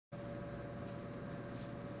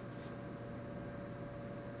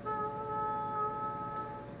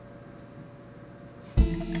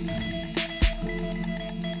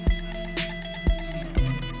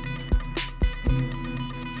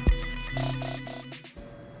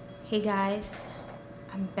Hey guys,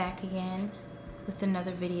 I'm back again with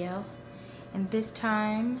another video, and this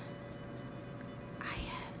time I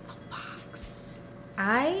have a box.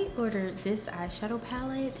 I ordered this eyeshadow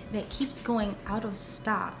palette that keeps going out of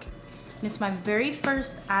stock, and it's my very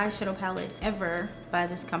first eyeshadow palette ever by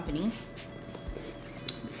this company,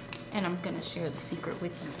 and I'm gonna share the secret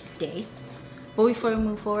with you today. But before we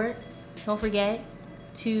move forward, don't forget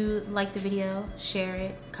to like the video, share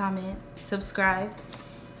it, comment, subscribe,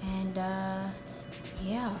 and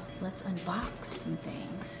yeah, let's unbox some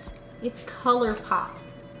things. It's ColourPop.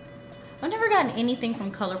 I've never gotten anything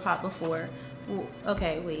from ColourPop before. Ooh,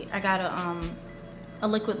 okay, wait, I got a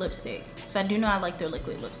liquid lipstick. So I do know I like their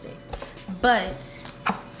liquid lipsticks, but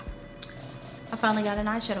I finally got an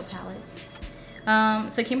eyeshadow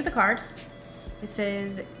palette. So it came with a card. It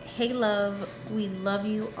says, "Hey love, we love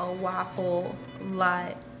you a waffle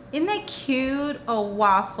lot." Isn't that cute? A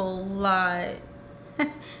waffle lot.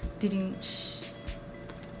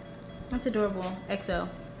 That's adorable. XO,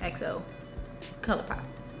 XO, ColourPop.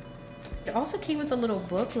 It also came with a little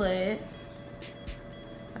booklet.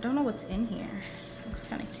 I don't know what's in here. Looks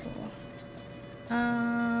kind of cool.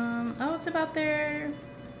 Oh, it's about their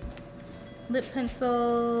lip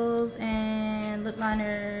pencils and lip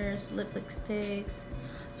liners, lip sticks.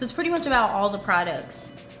 So it's pretty much about all the products.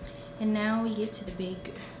 And now we get to the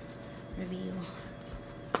big reveal.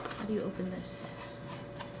 How do you open this?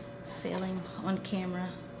 Failing on camera.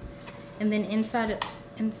 And then inside of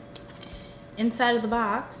the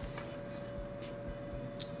box,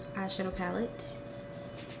 it's an eyeshadow palette.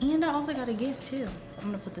 And I also got a gift too. I'm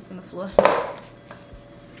gonna put this on the floor.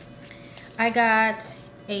 I got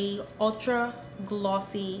a ultra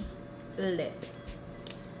glossy lip.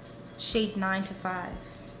 It's shade 9 to 5.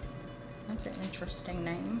 That's an interesting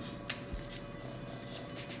name.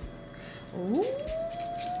 Ooh.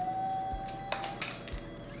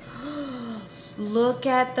 Look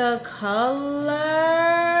at the color.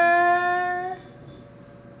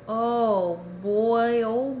 Oh boy,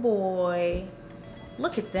 oh boy.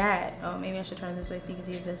 Look at that. Oh, maybe I should turn this way so you can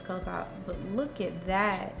see it says ColourPop. But look at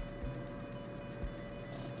that.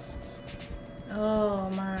 Oh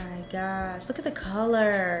my gosh. Look at the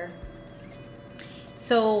color.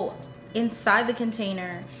 So inside the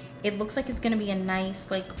container, it looks like it's gonna be a nice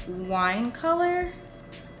like wine color,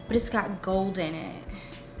 but it's got gold in it.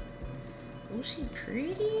 Oh, she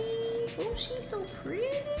pretty. Oh, she's so pretty.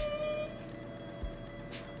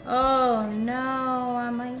 Oh no, I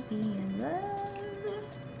might be in love.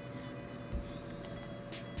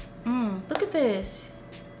 Look at this.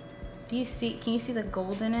 Do you see, can you see the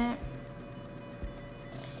gold in it?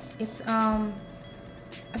 It's, I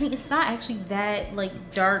mean, it's not actually that like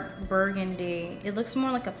dark burgundy. It looks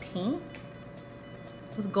more like a pink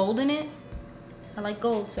with gold in it. I like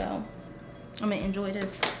gold, so I'm gonna enjoy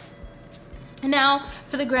this. And now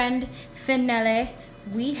for the grand finale,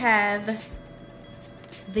 we have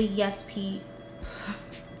the Yes Please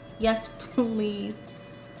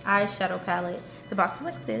eyeshadow palette. The box is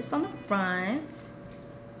like this on the front.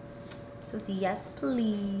 It says Yes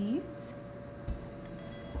Please.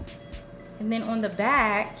 And then on the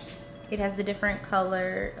back, it has the different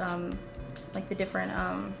color, like the different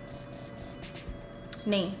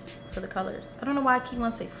names for the colors. I don't know why I keep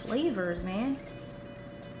wanting to say flavors, man.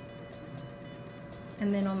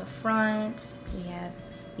 And then on the front, we have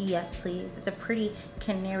the Yes Please. It's a pretty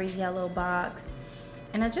canary yellow box.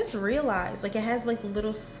 And I just realized, like, it has like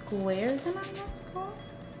little squares in it. That's cool.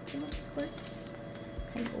 Little squares.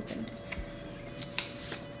 How do you open this?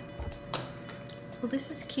 Well, this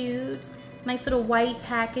is cute. Nice little white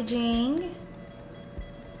packaging.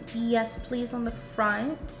 Yes Please on the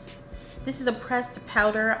front. This is a pressed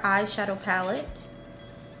powder eyeshadow palette.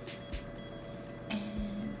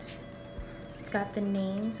 And it's got the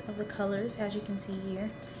names of the colors, as you can see here.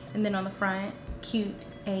 And then on the front, cute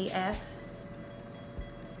AF.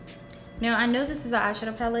 Now, I know this is an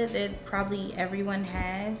eyeshadow palette that probably everyone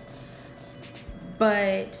has,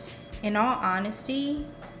 but in all honesty,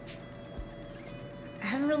 I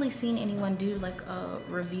haven't really seen anyone do like a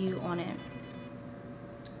review on it.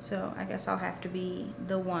 So I guess I'll have to be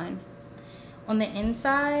the one. On the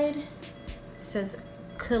inside, it says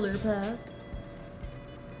ColourPop.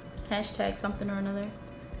 Hashtag something or another.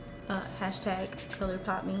 Hashtag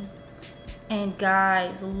ColourPopMe. And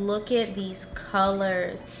guys, look at these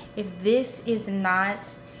colors. If this is not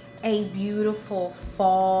a beautiful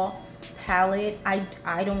fall palette, I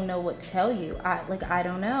don't know what to tell you. I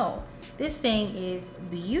don't know. This thing is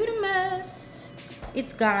beautimous.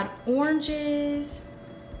 It's got oranges.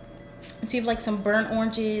 So you have like some burnt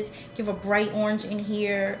oranges. You have a bright orange in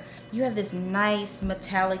here. You have this nice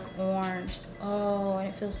metallic orange. Oh, and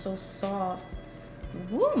it feels so soft.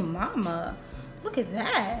 Woo, mama. Look at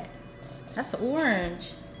that. That's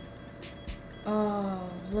orange. Oh,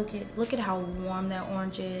 look at how warm that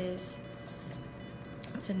orange is.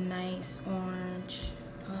 It's a nice orange.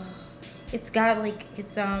 Oh, it's got like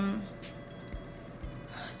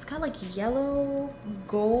yellow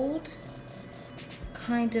gold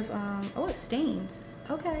kind of oh, it stains.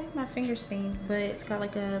 Okay, my finger stained, but it's got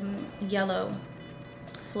like yellow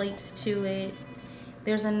flakes to it.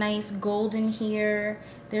 There's a nice gold in here.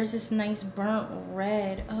 There's this nice burnt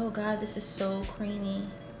red. Oh god, this is so creamy.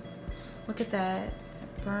 Look at that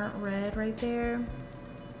burnt red right there.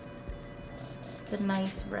 It's a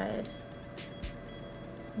nice red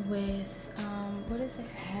with what does it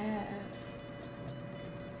have?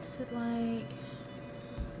 Is it like,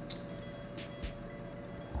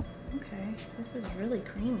 okay, this is really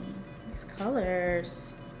creamy. These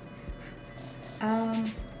colors.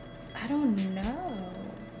 I don't know.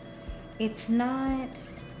 It's not,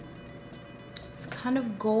 it's kind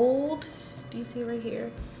of gold. Do you see it right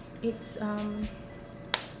here? It's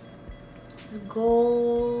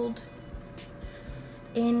gold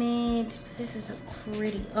in it. This is a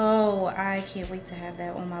pretty, oh, I can't wait to have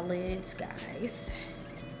that on my lids, guys.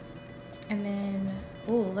 And then,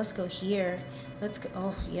 oh, let's go here. Let's go,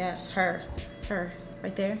 oh yes, her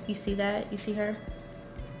right there. You see that? You see her?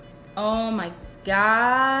 Oh my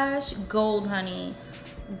gosh, gold, honey.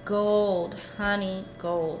 Gold, honey,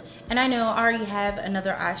 gold. And I know I already have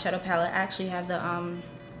another eyeshadow palette. I actually have the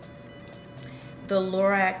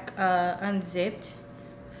Lorac Unzipped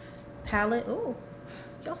palette. Oh,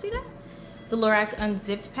 y'all see that? The Lorac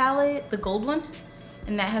Unzipped palette, the gold one.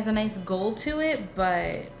 And that has a nice gold to it,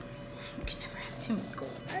 but you can never have too many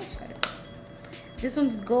gold eyeshadows. This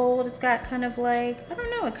one's gold. It's got kind of like, I don't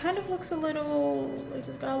know, it kind of looks a little, like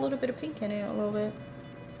it's got a little bit of pink in it, a little bit.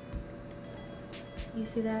 You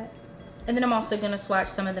see that? And then I'm also gonna swatch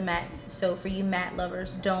some of the mattes. So for you matte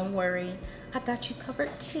lovers, don't worry. I got you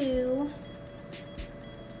covered too.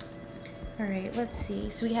 All right, let's see.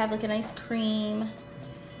 So we have like a nice cream.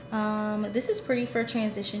 This is pretty for a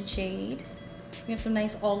transition shade. We have some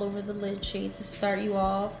nice all over the lid shades to start you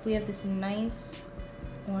off. We have this nice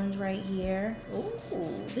orange right here.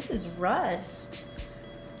 Ooh, this is rust.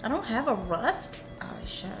 I don't have a rust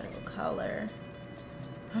eyeshadow color.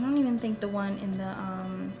 I don't even think the one in the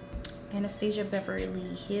Anastasia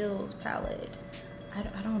Beverly Hills palette.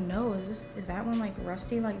 I don't know. Is that one like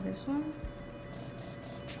rusty like this one?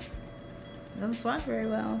 It doesn't swatch very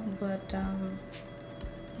well, but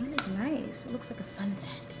this is nice. It looks like a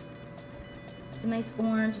sunset. It's a nice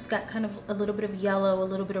orange. It's got kind of a little bit of yellow, a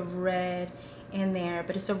little bit of red in there,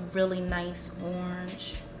 but it's a really nice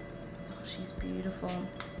orange. Oh, she's beautiful.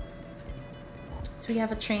 So we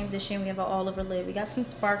have a transition, we have an all over lid, we got some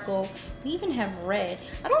sparkle, we even have red.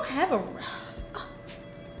 I don't have a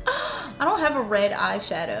red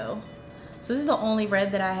eyeshadow. So this is the only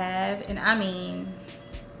red that I have, and I mean,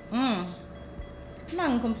 I'm not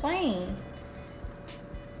gonna complain.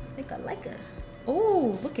 I think I like it.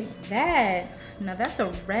 Oh, look at that. Now that's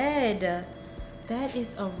a red. That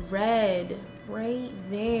is a red right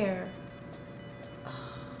there.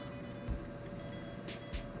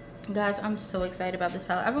 Guys, I'm so excited about this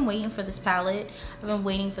palette. I've been waiting for this palette. I've been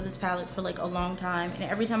waiting for this palette for like a long time, and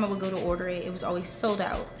every time I would go to order it, it was always sold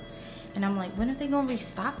out. And I'm like, when are they gonna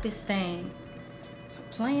restock this thing? Stop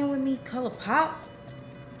playing with me, ColourPop.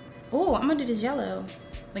 Oh, I'm gonna do this yellow.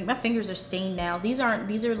 Like my fingers are stained now. These are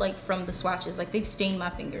like from the swatches. Like they've stained my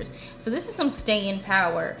fingers. So this is some staying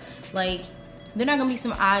power. Like they're not gonna be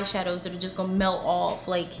some eyeshadows that are just gonna melt off.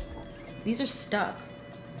 Like these are stuck.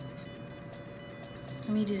 Let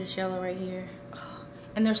me do this yellow right here. Oh,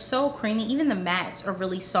 and they're so creamy. Even the mattes are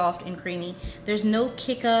really soft and creamy. There's no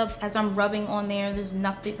kick up as I'm rubbing on there. There's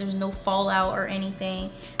nothing, there's no fallout or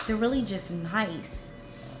anything. They're really just nice.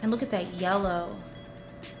 And look at that yellow.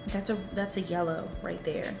 That's a yellow right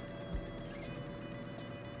there.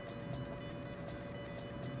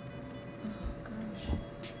 Oh gosh.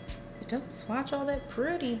 It doesn't swatch all that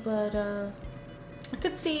pretty, but I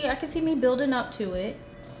could see me building up to it.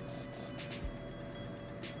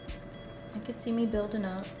 I could see me building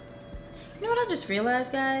up. You know what I just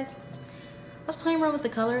realized, guys? I was playing around with the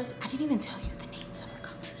colors. I didn't even tell you the names of the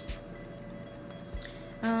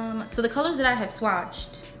colors. So the colors that I have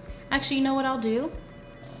swatched, actually, you know what I'll do?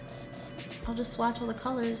 I'll just swatch all the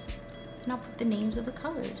colors and I'll put the names of the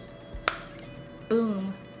colors.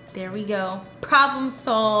 Boom. There we go. Problem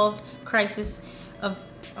solved. Crisis of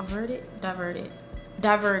averted? Diverted.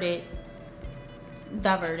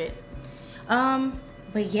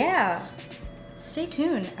 But yeah. stay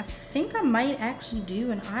tuned. I think I might actually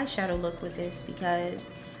do an eyeshadow look with this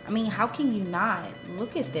because, I mean, how can you not?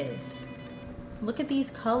 Look at this. Look at these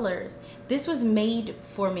colors. This was made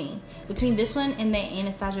for me. Between this one and the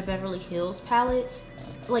Anastasia Beverly Hills palette,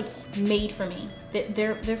 like made for me.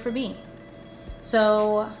 They're for me.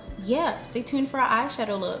 So yeah, stay tuned for our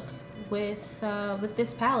eyeshadow look with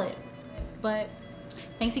this palette. But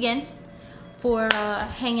thanks again for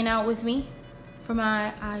hanging out with me for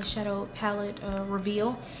my eyeshadow palette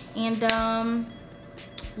reveal. And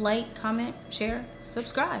like, comment, share,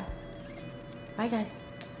 subscribe. Bye guys.